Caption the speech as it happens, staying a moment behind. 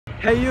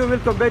Hey you,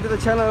 welcome back to the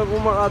channel of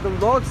Umar Adam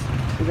Vlogs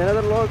with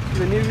another vlog,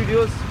 the new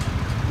videos,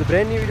 the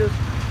brand new videos.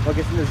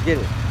 Okay, so let's get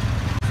it.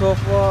 So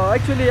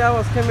actually I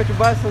was coming to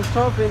buy some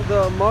stuff in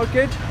the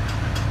market,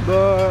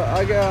 but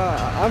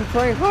I'm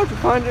trying hard to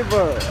find it,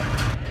 but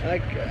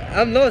like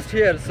I'm lost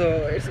here.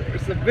 So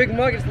it's a big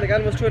market, it's like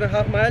almost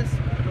 2.5 miles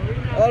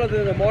all of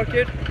the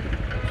market.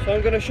 So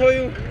I'm gonna show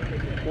you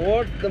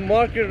what the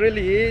market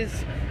really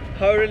is,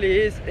 how it really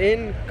is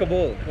in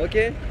Kabul.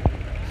 Okay,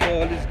 so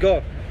let's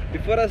go.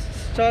 Before I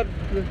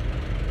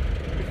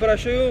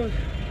show you,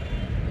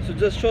 so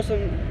just show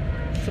some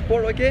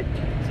support. Okay,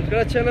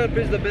 subscribe to the channel,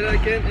 press the bell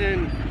icon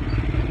and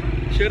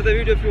share the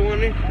video if you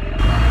want it.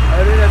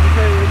 I really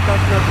appreciate it, it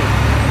costs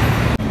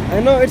nothing. I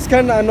know it's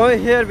kind of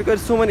annoying here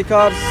because so many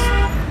cars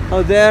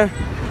out there.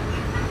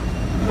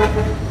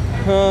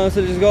 So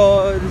let's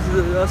go. This is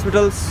the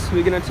hospitals,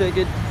 we're gonna check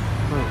it.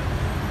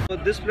 So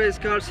this place is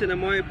called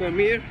Cinema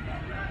Pamir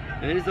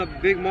and it's a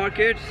big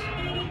market.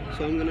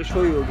 So I'm gonna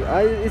show you.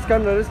 It's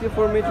kind of risky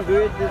for me to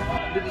do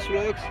this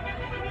vlogs,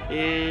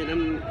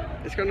 and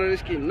it's kind of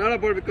risky. Not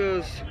about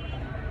because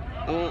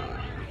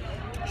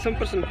some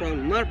personal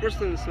problem, not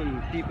personal,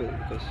 some people.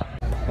 Because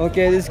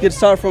okay, this kids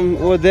start from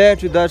over there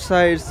to that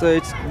side. So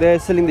they're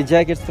selling the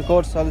jackets, the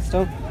coats, all this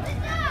stuff.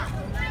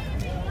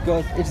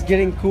 Because it's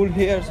getting cool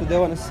here, so they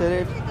want to sell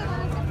it.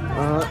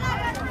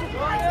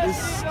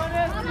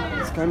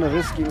 It's kind of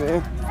risky,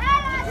 man.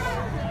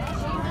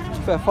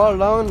 If I fall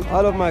down,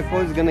 all of my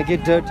clothes is gonna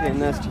get dirty and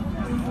nasty.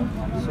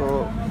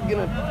 So you're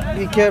gonna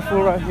be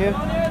careful right here.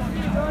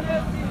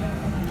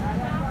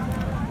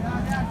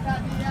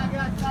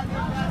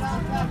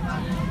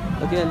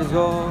 Okay, let's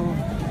go.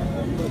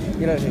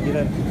 Get out of here, get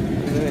out of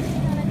here.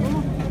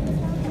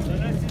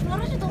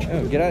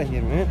 Oh, get out of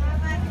here, man.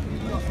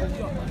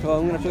 So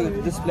I'm gonna show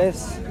you this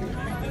place,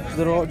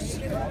 the roads,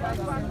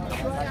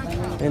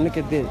 and look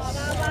at this.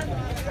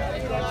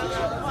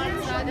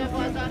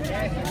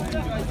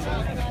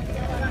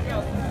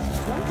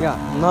 Yeah,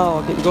 now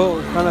I can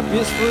go kind of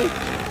peacefully.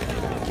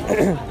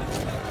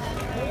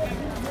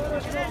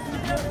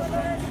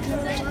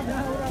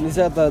 These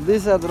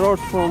are the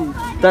roads from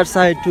that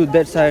side to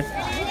that side.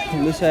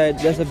 On this side,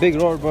 there's a big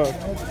road, but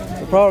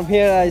the problem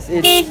here is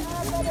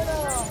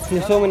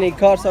there's so many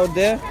cars out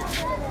there,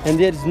 and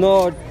there's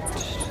no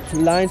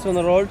lines on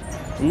the road,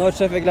 no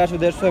traffic lights over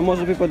there. So most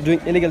of the people are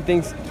doing illegal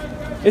things.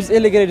 It's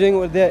illegally doing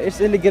over there.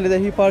 It's illegally that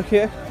he park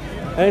here,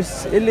 and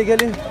it's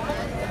illegally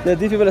that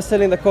these people are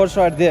selling the cars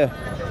right there.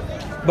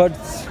 But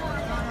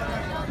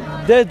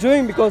they're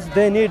doing because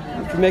they need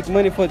to make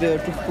money to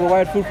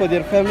provide food for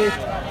their family,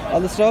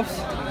 all the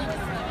stuffs.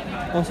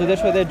 So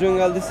that's why they're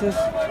doing all this.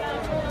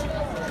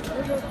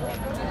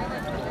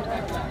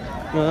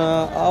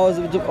 I was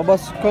about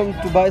to come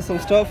to buy some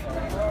stuff,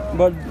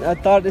 but I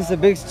thought it's a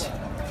big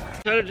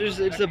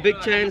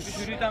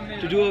chance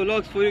to do a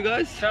vlog for you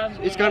guys.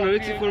 It's kind of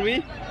risky for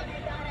me,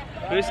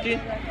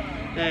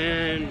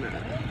 and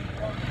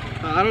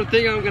I don't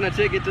think I'm gonna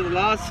take it to the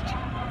last,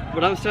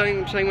 but I'm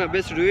trying my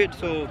best to do it.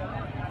 So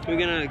we're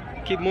gonna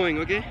keep moving.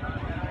 Okay,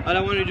 all I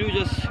want to do is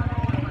just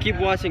keep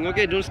watching.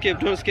 Okay, don't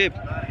skip.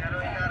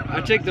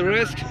 I take the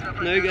risk.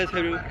 Now you guys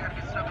have to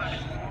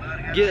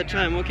give it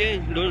time. Okay,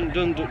 don't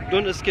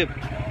skip.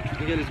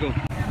 Okay, let's go.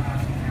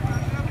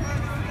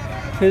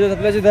 Here's the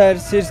place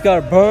that it's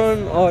got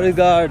burned or it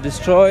got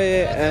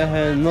destroyed. I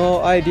have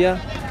no idea.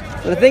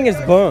 But I think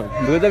it's burned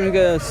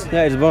because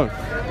yeah, it's burned.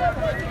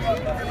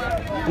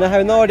 And I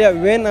have no idea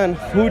when and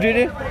who did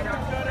it.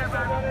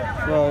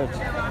 But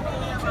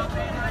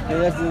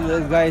that's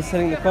this guy is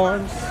selling the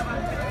corns.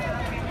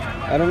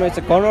 I don't know if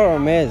it's a corn or a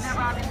maize. I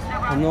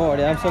have no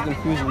idea. I'm so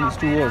confused with these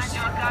two words.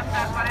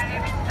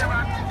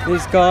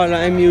 This is called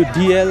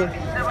MUDL.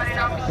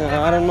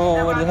 I don't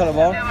know what the hell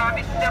about.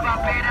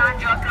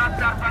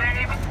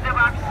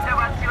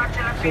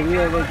 So we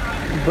have like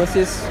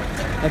buses.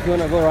 If you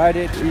wanna go ride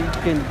it, you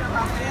can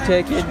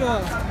take it. If you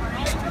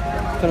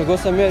wanna go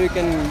somewhere, you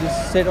can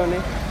just sit on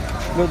it.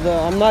 But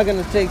I'm not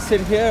gonna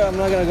sit here. I'm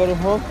not gonna go to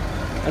home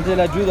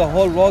until I do the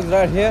whole vlogs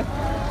right here.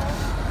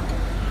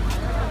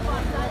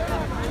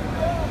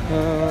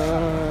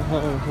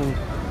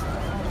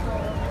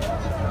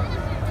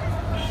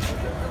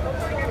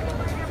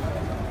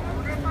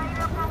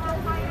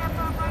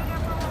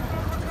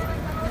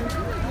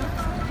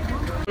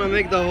 I'm gonna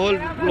make the whole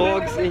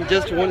vlogs in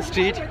just one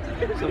street. So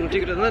I'm gonna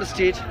take it to another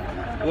street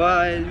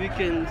while we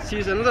can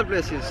see another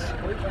places.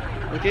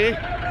 Okay?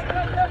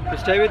 So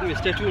stay with me,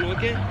 stay tuned,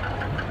 okay?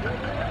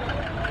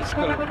 Let's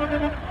go.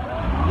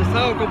 This is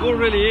how Kabul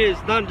really is.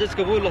 Not just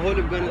Kabul, the whole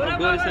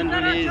Afghanistan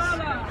really is.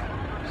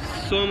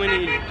 So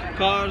many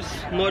cars,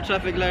 no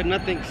traffic light,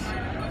 nothing.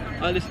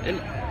 All this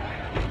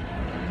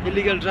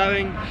illegal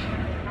driving.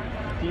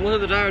 Most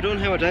of the drivers don't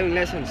have a driving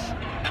license.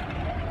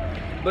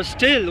 But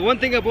still, one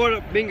thing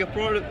about being a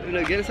pro in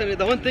Afghanistan,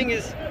 the one thing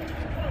is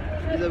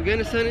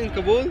Afghanistan in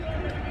Kabul,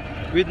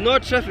 with no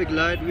traffic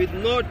light, with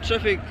no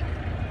traffic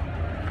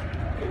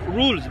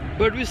rules,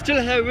 but we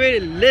still have very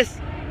less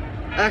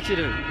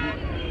accident.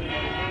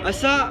 I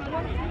saw,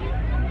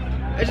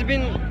 it's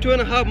been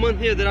 2.5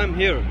 months here that I'm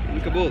here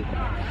in Kabul.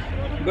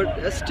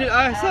 But still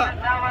I saw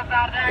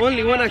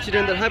only one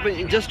accident that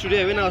happened just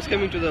today when I was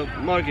coming to the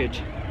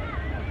market.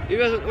 It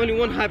was only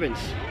one happens.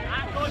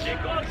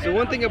 So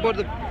one thing about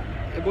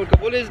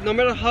Kabul is no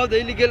matter how the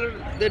illegal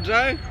they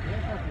drive,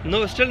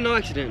 still no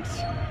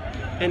accidents.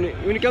 And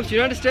when it comes to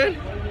United States,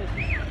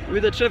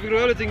 with the traffic and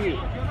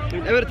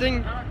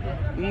everything,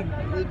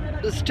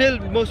 still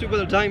most people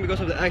are dying because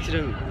of the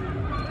accident.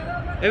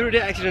 Every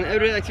day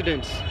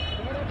accidents.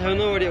 I have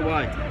no idea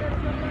why.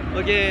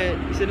 Okay,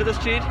 it's another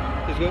street.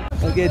 Let's go.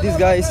 Okay, this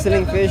guy is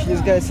selling fish.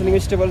 This guy is selling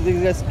vegetables.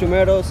 This guy is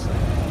tomatoes,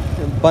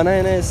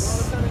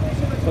 bananas,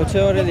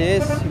 whatever it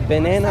is,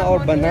 banana or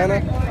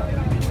banana.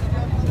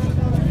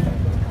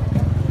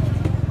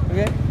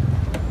 Okay,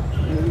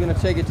 we're gonna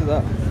take it to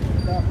the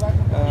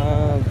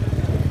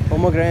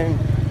pomegranate,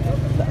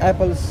 the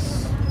apples.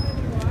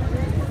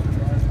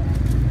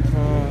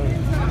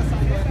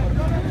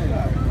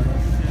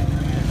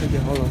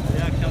 Okay, hold on.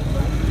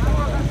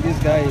 This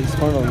guy is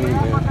front of me,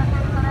 man.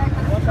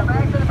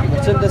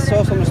 But still, just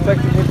show some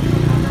respect to him.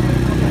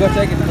 Go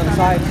take it to the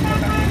side.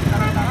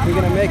 We're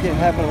gonna make it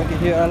happen. Okay,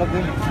 here all of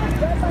them.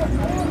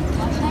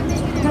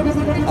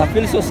 I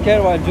feel so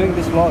scared while doing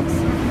these vlogs,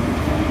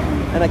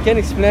 and I can't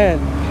explain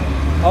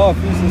how I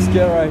feel so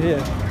scared right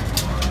here.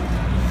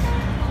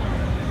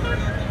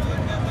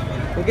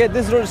 Okay,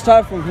 this road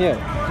starts from here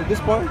to this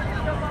point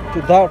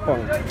to that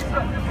point.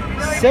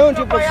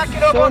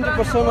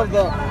 70% of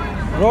the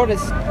road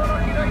is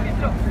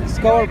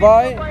covered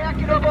by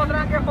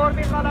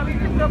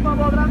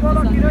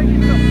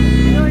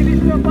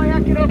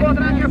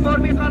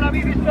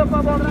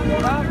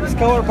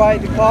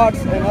the cars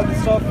and other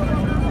stuff.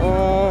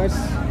 It's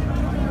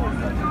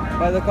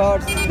by the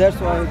cars. That's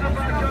why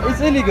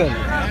it's illegal.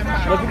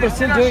 But people are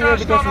still doing it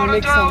because we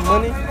make some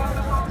money,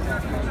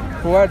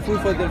 provide food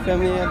for their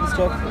family and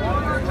stuff.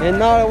 And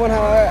now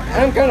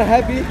I'm kind of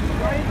happy.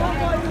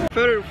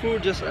 Favorite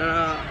food just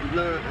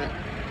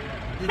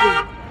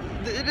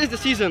it is the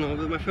season of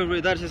my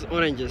favorite. That is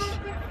oranges.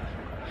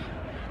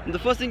 And the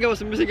first thing I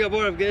was missing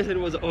about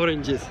Afghanistan was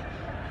oranges.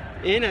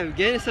 In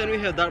Afghanistan we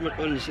have that much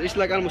orange. It's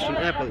like almost an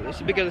apple.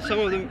 It's bigger. Some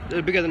of them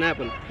are bigger than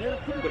apple.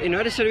 But in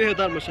United States we have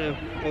that much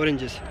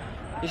oranges.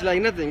 It's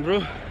like nothing,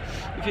 bro.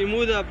 If you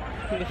move the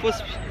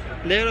first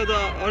layer of the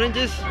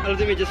oranges, all of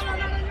them is just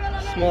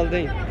small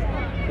thing.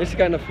 It's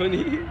kind of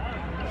funny.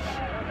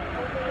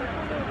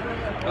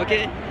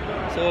 Okay,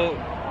 so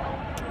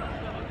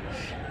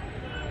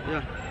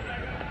yeah.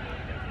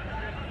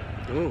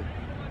 Oh,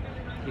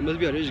 he must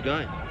be a rich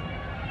guy.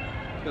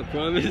 I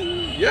promise.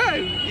 Yeah,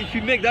 if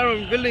you make that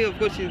one building, of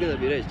course he's gonna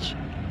be rich.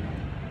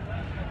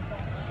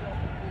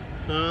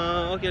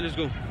 Okay, let's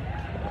go.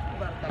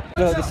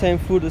 The same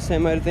food, the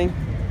same everything.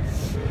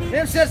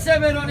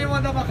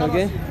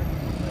 Okay.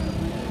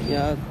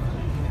 Yeah,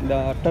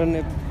 the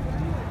turnip.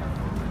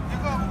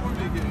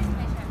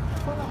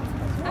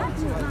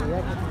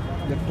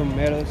 The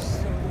tomatoes,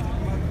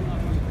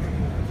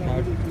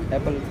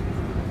 apples.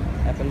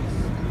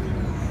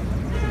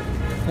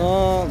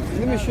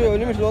 Let me show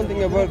you one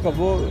thing about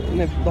Kabul.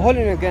 The whole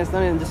in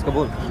Afghanistan and just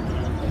Kabul.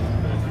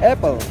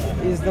 Apple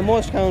is the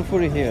most common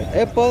food here.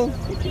 Apple,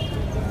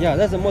 yeah,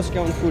 that's the most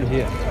common food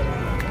here.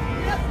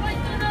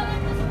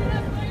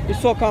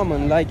 It's so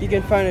common, like you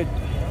can find it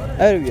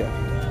everywhere.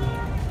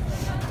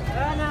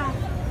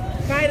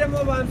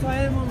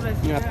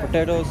 Yeah,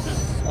 potatoes,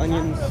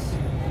 onions.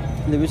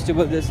 The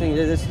vegetable they're just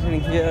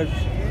sitting here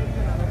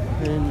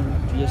and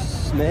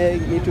just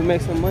need to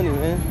make some money,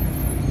 man.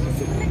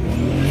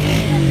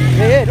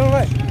 Hey, don't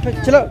worry. Hey,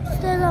 chill out.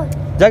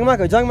 Jang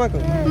Mako.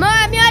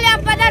 Mami, olha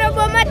para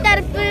o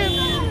matar.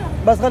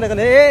 Bas khale.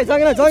 Hey,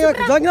 jang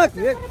nak.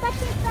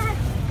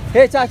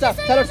 Hey, cha.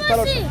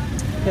 Chalo.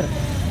 Here.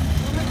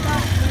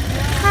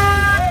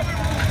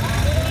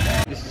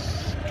 These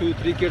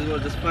 2-3 kids were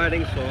just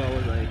fighting, so I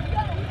was like,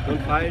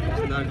 don't fight.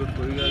 It's not good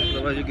for you guys.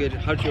 Otherwise you get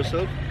hurt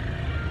yourself.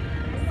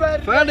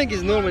 Fighting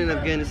is normal in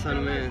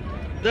Afghanistan, man.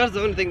 That's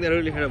the only thing that I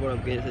really heard about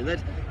Afghanistan.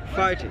 That's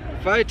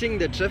fighting,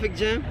 the traffic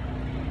jam,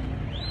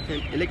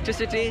 and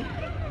electricity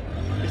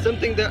is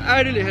something that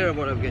I really heard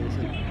about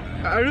Afghanistan.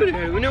 I really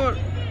heard. Whenever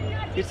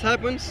it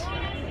happens,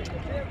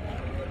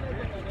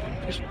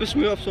 it pisses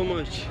me off so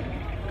much.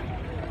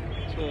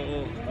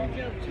 So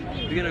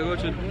we're gonna go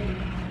to.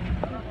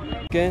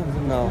 Okay,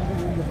 now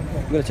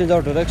we're gonna change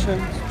our direction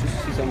to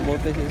see some more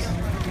places.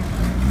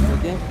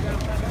 Okay.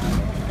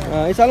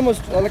 It's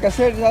almost, like I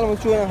said, it's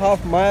almost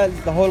 2.5 miles,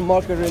 the whole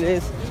market really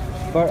is.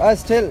 But I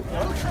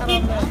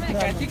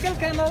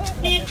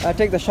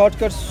take the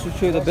shortcuts to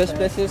show you the best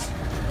places.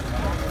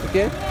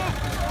 Okay?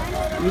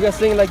 You guys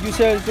think, like you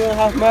said,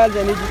 2.5 miles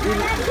and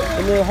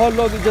the whole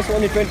log is just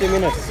only 20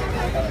 minutes.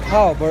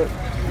 How? But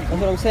that's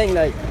what I'm saying,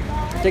 like,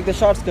 take the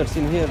shortcuts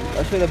in here.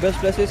 I'll show you the best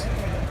places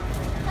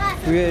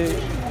where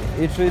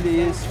it really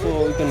is,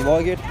 so you can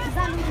vlog it.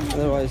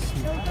 Otherwise,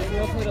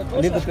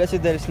 leave the places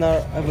that is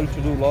not able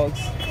to do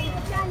vlogs.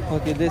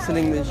 Okay, they're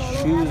selling the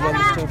shoes, all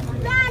the stuff.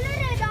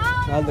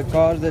 All the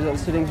cars that are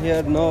sitting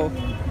here, no.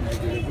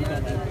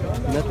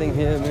 Nothing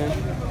here, man.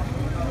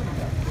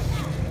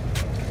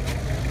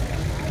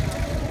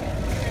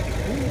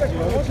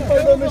 It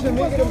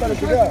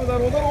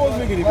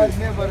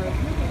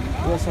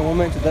was a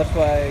moment, that's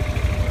why I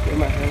put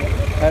my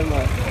had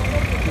my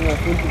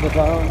foot to the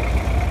ground,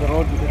 the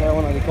road, because I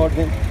want to record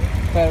them.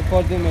 If I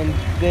record them and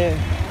they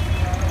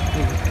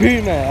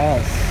beat my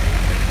ass.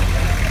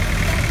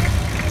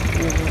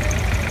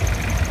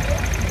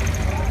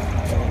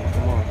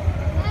 Come on.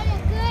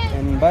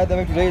 And by the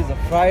way, today is a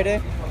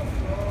Friday.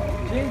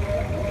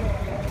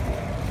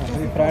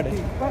 Happy Friday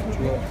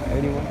to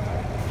anyone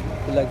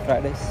who like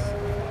Fridays.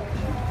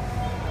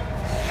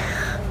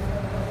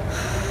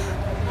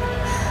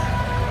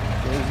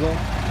 There you go.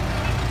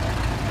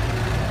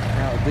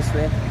 Now this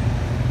way.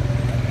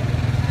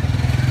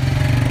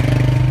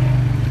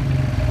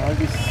 All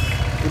these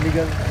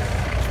illegal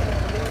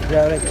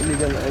driving,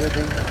 illegal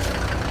everything.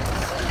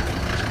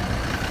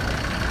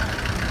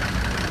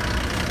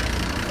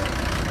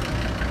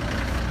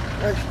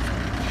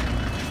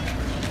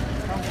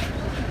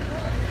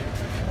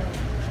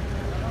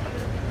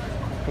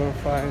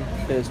 Find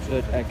place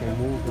that I can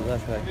move, so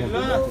that's why I can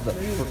move to the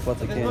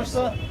footpath again.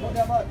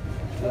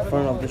 In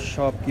front of the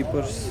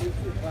shopkeepers.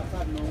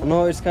 I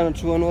know it's kind of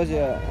true. I know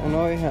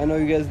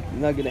you guys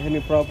not gonna hear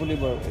me properly,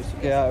 but it's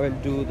okay. I will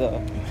do the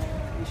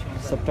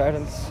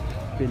subtitles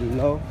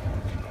below.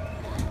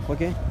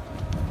 Okay.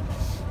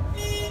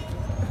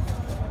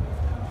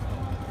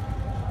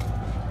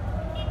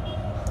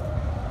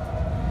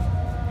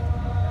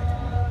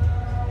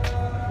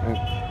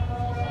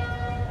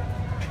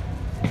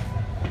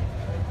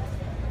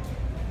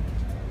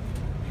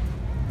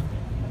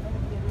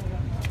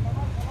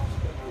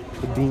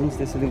 Beans,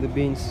 they're selling the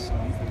beans,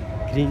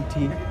 green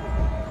tea,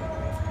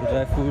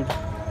 dry food.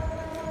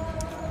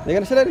 They're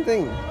gonna sell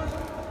anything,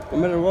 no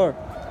matter what.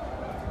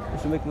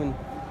 Just to make money.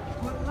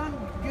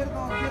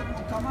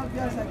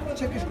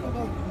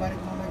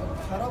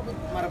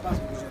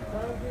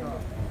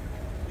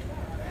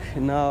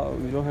 Now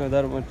we don't have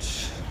that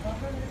much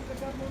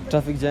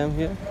traffic jam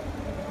here,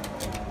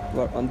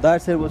 but on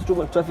that side was too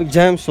much traffic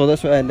jam, so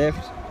that's why I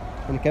left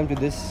and came to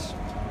this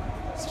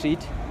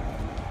street.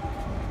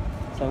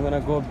 So I'm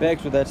gonna go back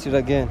to that street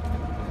again.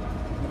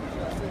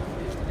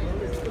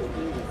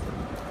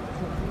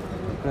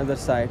 Another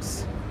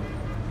sites.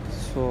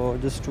 So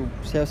just to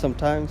save some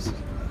time,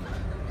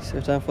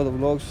 save time for the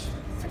vlogs.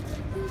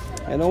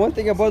 And one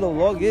thing about the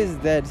vlog is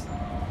that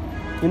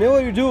whenever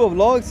you do a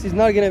vlogs, it's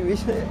not gonna be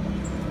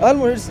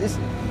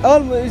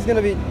almost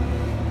gonna be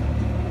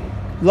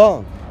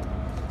long.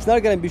 It's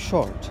not gonna be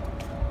short.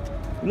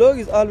 Vlog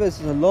is always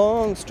a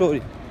long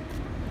story.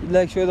 You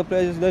like show the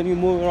places, then you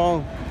move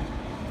around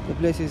the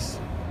places.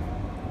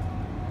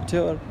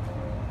 Tour.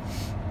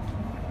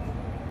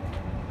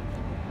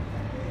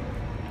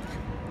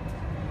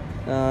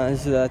 I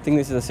think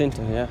this is the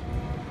center, yeah.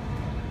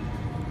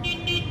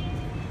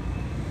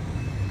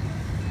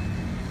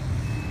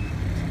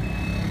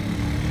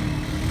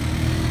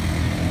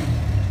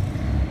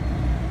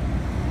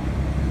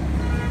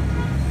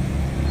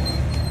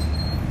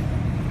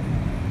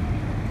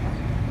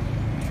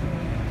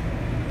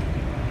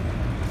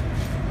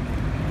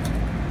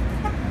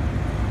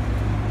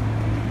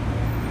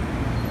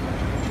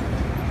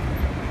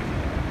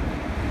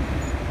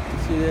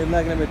 See, there's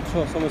not gonna be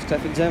so much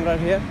traffic jam right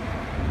here.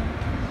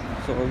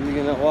 So we're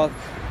gonna walk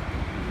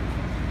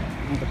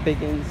the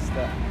pickings,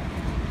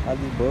 all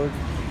these birds.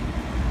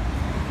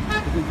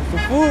 Looking for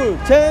some food,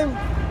 Tim!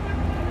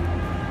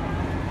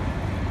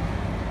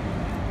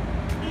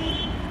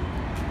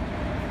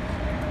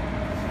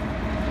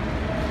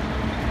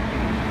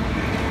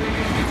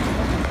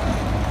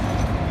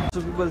 So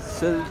people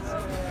sell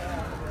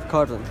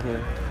cotton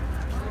here.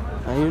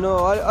 And you know,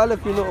 all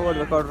of you know what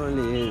the cotton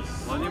really is.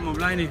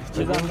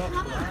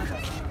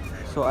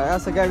 So I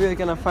asked the guy where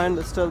can I find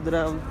the stuff that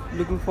I'm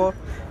looking for.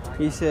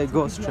 He said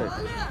go straight.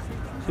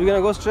 So we're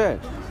gonna go straight.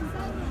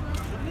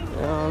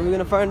 We're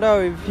gonna find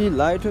out if he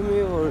lied to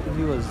me or if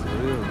he was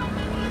real.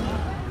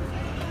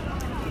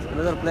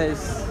 Another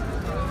place,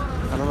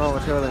 I don't know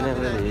whatever the name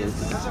really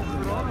is.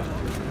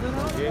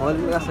 Well, let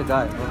me ask the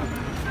guy.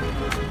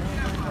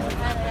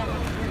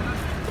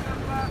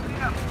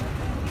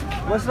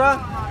 Masra?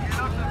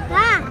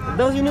 Ha?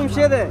 Does your name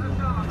share there?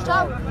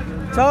 Chop.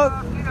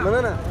 Chalk?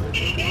 Banana.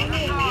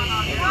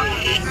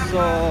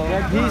 So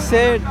he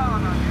said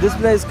this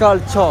place is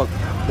called Chalk.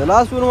 The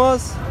last one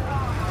was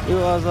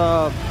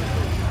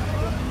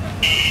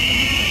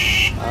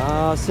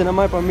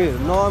Cinema Pamir.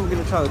 No, I'm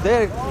gonna try.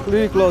 They're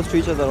really close to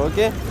each other,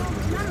 okay?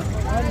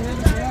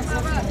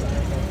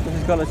 This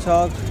is called a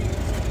Chalk.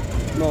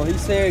 No, he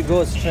said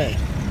go straight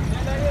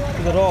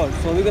to the road.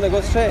 So we're gonna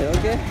go straight,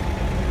 okay?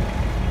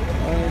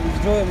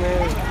 Enjoy,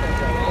 man.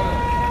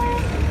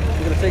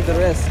 We're gonna take the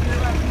rest.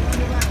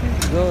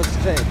 Go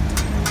straight.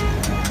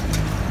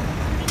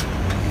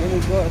 Let me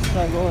go,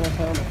 start going and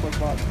find the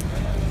footpath.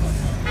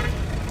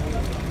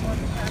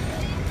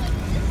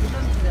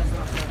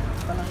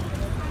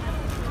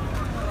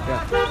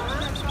 Yeah.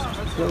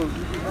 So,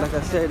 like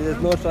I said,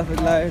 there's no traffic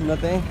light,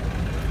 nothing.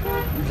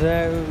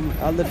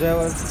 Drive, all the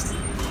drivers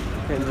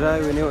can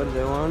drive whenever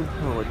they want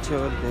or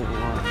whichever they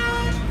want.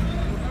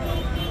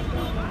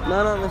 No,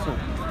 this one.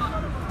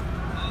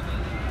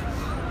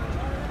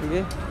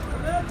 Okay.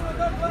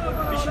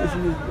 This is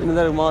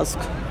another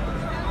mosque.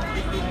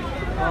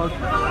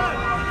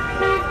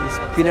 This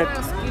peanut.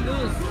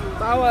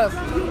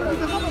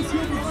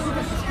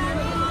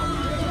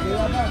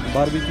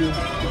 Barbecue.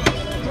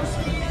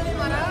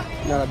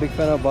 Not a big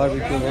fan of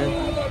barbecue, man.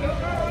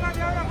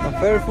 My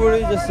favorite food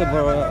is just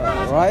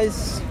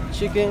rice,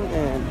 chicken,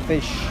 and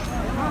fish.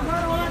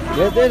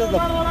 There's the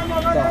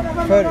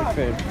favorite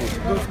food.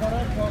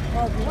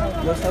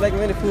 Just I like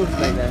many foods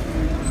like that.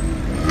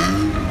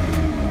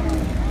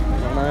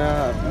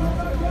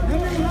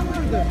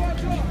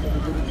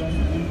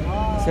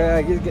 So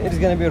it's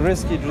gonna be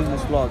risky to do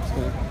this vlogs.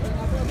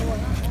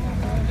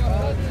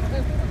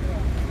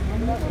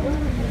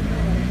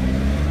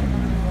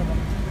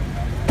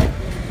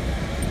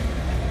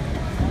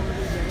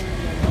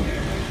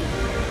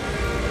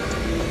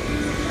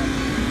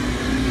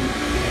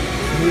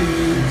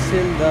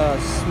 In the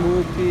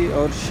smoothie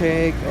or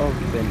shake of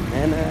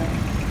banana,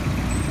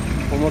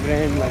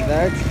 pomegranate like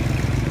that.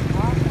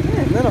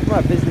 Yeah, none of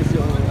my business.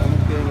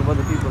 I'm caring about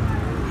the people.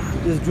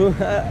 Just do.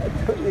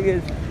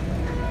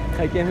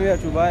 I came here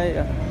to buy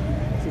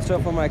some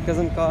stuff for my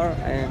cousin's car,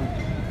 and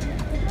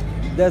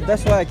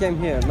that's why I came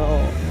here.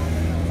 No,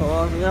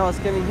 so when I was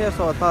coming here,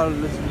 so I thought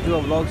let's do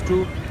a vlogs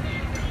too.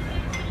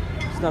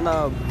 It's not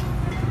a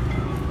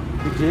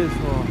big deal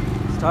for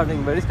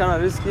starting, but it's kind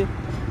of risky.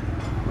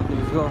 Okay,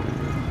 let's go.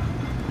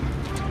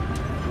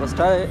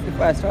 If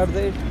I start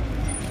there,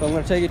 so I'm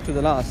gonna take it to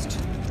the last.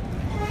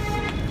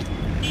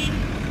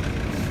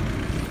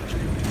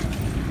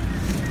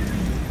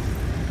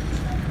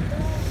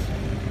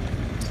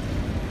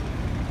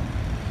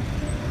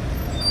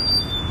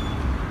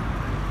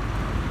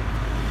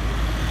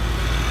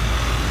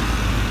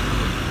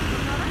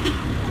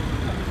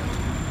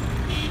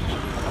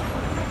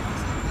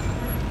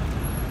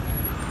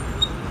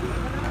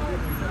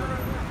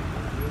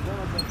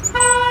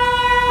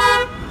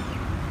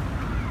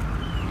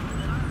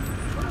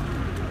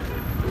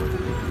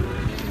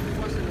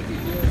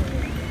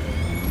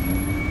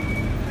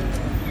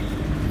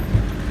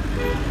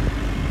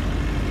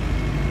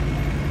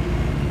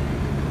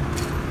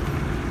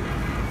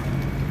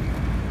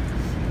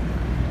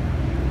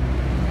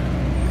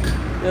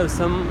 There are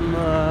some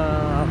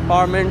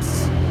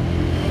apartments.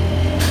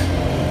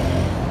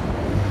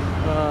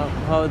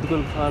 How it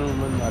could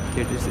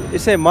market?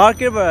 It's a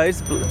market, but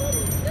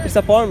it's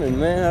apartment,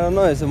 man. I don't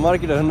know. It's a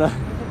market or not.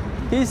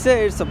 He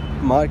said it's a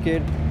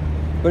market,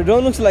 but it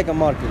don't look like a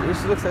market.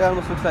 It looks like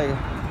almost looks like an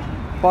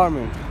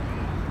apartment.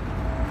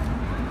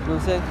 You know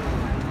what I'm saying?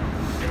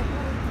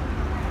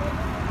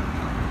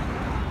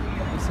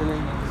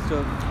 Selling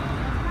stuff.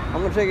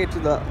 I'm gonna take it to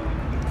the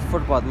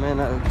footpath, man.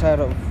 I'm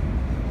tired of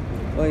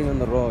going on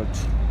the road.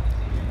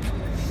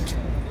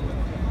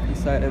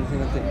 Inside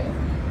everything, I think.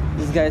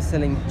 This guy is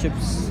selling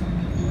chips.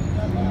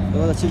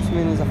 What the chips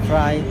mean is a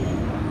fry.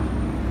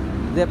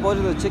 They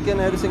put the chicken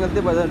every single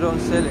day, but they don't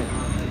sell it.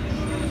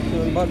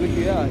 So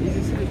barbecue, yeah,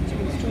 he's selling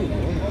chickens too.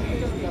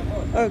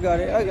 I got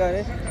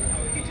it.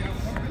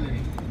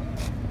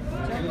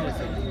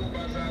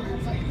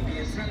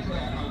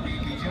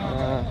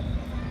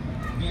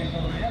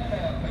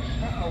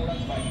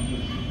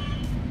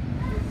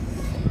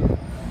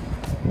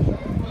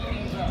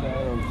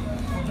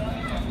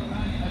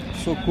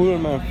 So cool,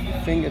 my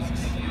fingers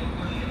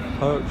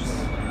hurts.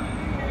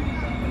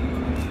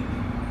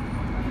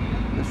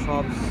 The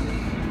shops.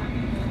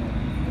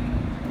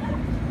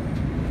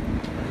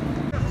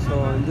 So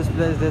in this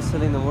place they're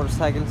selling the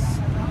motorcycles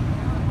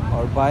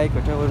or bike,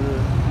 whatever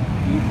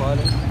you call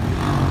it.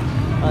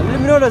 And let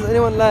me know, does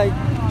anyone like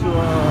to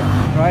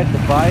ride the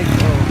bike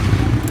or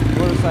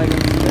motorcycle?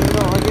 Let me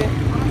know, okay,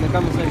 in the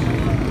comment section.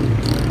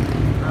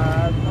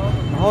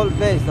 The whole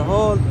place, the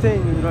whole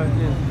thing is right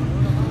here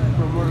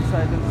for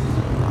motorcycles.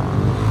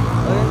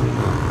 Okay.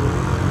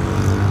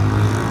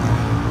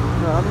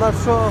 Now, I'm not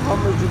sure how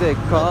much do they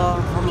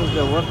cost, how much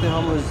they're worth it,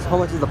 how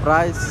much is the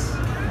price.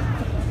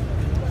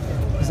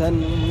 Because I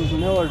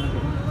never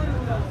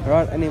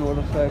ride any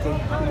motorcycle in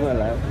my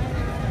life.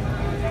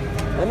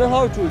 I know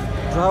how to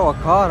drive a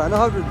car, I know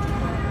how to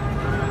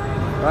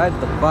ride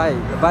the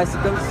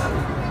bicycles.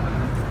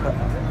 But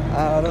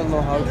I don't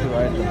know how to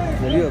ride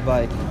the real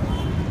bike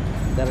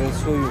that I will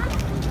show you.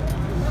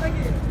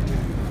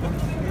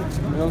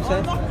 You know what I'm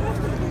saying?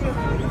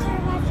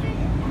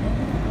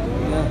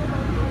 Yeah.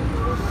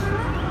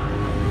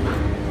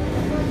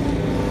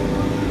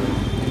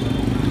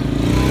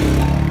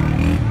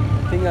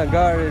 I think I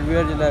got it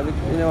really like, you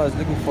know what I was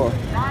looking for.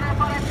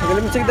 Okay,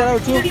 let me check that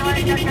out too.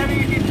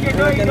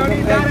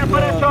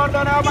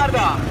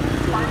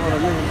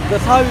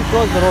 That's how you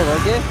cross the road,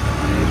 okay?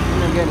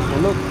 Again,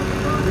 look,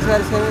 this guy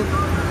is coming.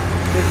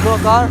 There's no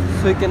car,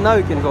 so now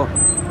you can go.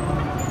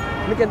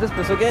 Look at this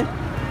place, okay?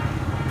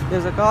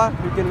 There's a car,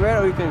 you can wait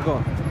or you can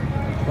go.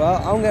 Well,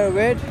 I'm gonna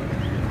wait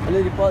and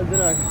then you pause,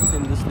 then I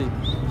can just leave.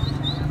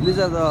 These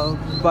are the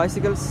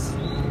bicycles.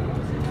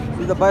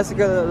 This is the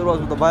bicycle that was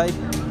with the bike.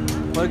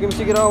 Well, you can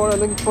check it out what I'm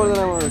looking for, then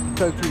I'm gonna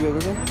try to go,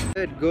 okay?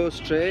 Go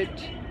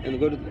straight and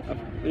go to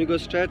when you go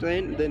straight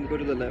in, then go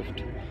to the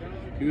left.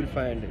 You will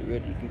find what you're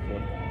looking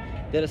for.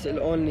 There is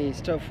only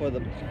stuff for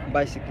the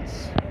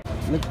bicycles.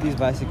 Look at these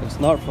bicycles,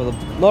 not for the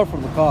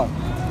car.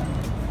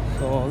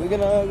 So we're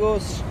gonna go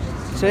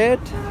straight,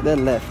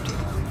 then left.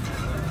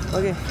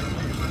 Okay.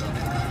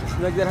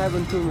 Like that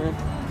happened too, man.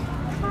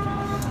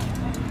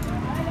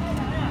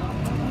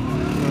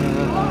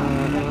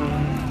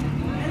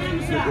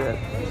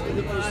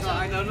 Look at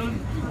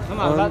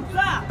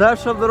that. That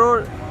side of the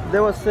road, they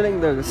were selling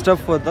the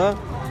stuff for the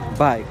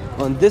bike.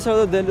 On this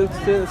side, they were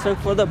selling the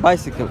stuff for the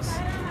bicycles.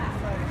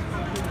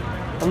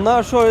 I'm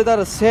not sure if that's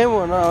the same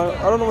one.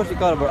 I don't know what you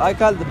call it, but I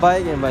call it the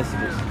bike and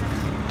bicycles.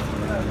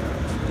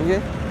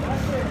 Okay.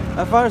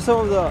 I found some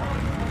of the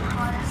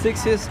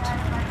sixest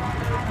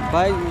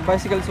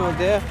bicycles over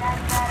there,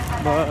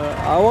 but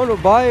I want to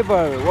buy,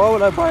 but why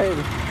would I buy it?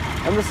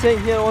 I'm just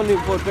staying here only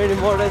for 20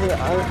 more days.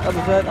 After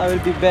that, I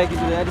will be back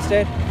into the United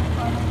States.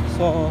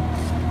 So,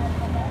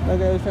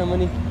 okay, I will find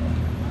money.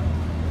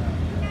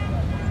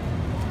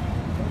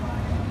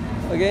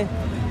 Okay.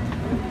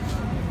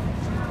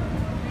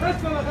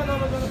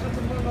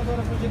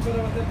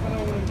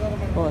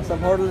 Oh, some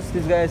hotels.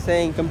 This guy is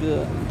saying come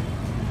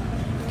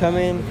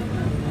in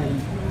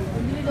and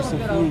get some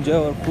food,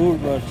 enjoy our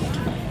food, but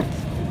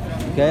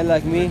a guy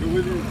like me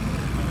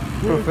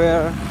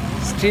prefer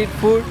street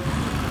food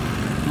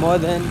more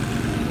than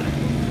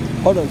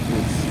hotel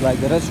foods like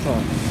the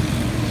restaurants.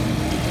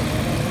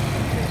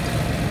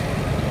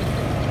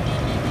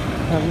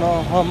 I don't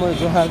know how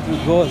much you have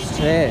to go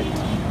straight,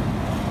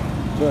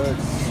 but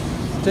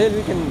still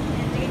we can.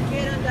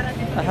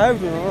 I have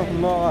to.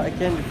 No, I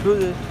can't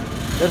refuse it.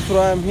 That's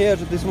why I'm here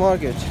to this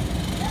market.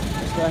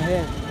 That's why I'm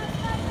here.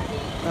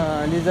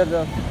 These are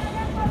the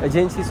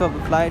agencies of the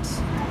flights.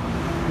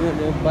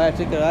 You buy a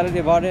ticket. I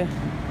already bought it.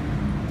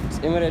 It's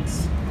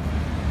Emirates.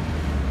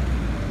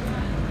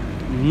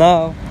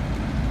 Now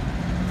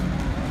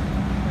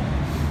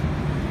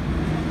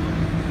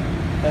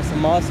that's the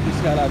mosque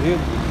which got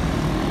beautiful.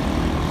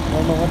 I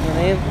don't know what's the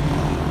name.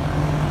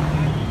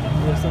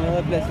 There's some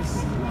other places.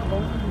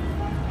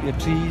 The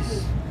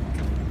trees.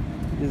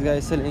 This guy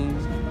is selling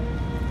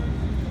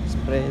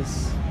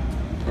sprays,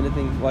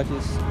 anything,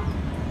 watches,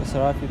 the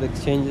Sarafi, the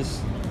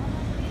exchanges.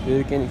 Where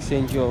you can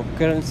exchange your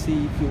currency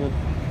if you want.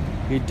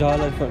 Get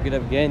dollar, if you want to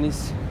get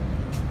Afghanis,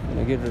 you want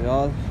to get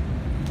Real.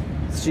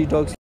 Street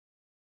dogs.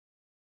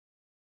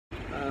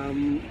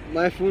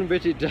 My phone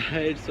battery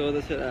died, so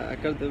that's I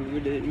cut the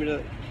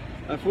middle.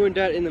 My phone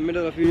died in the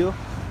middle of the video.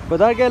 But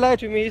that guy lied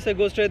to me. He said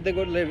go straight, then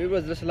go to left. It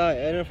was just a lie. I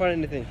didn't find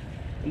anything.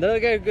 And another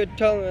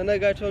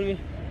guy told me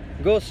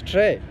go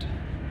straight.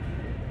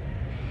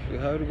 You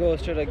have to go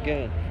straight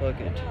again. Fuck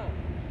it.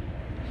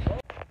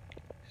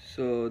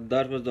 So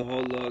that was the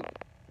whole log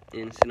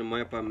in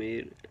Cinema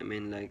Pamir. I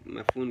mean, like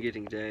my phone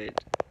getting died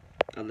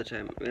all the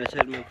time. When I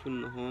charge my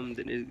phone home,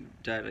 then it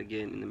died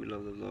again in the middle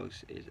of the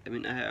vlogs. I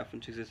mean, I have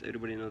iPhone 6s.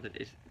 Everybody knows that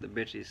the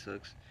battery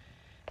sucks.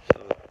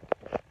 So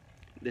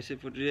that's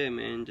it for today,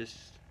 man.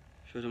 Just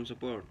show some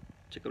support.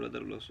 Check out other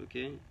vlogs,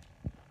 okay?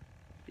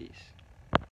 Peace.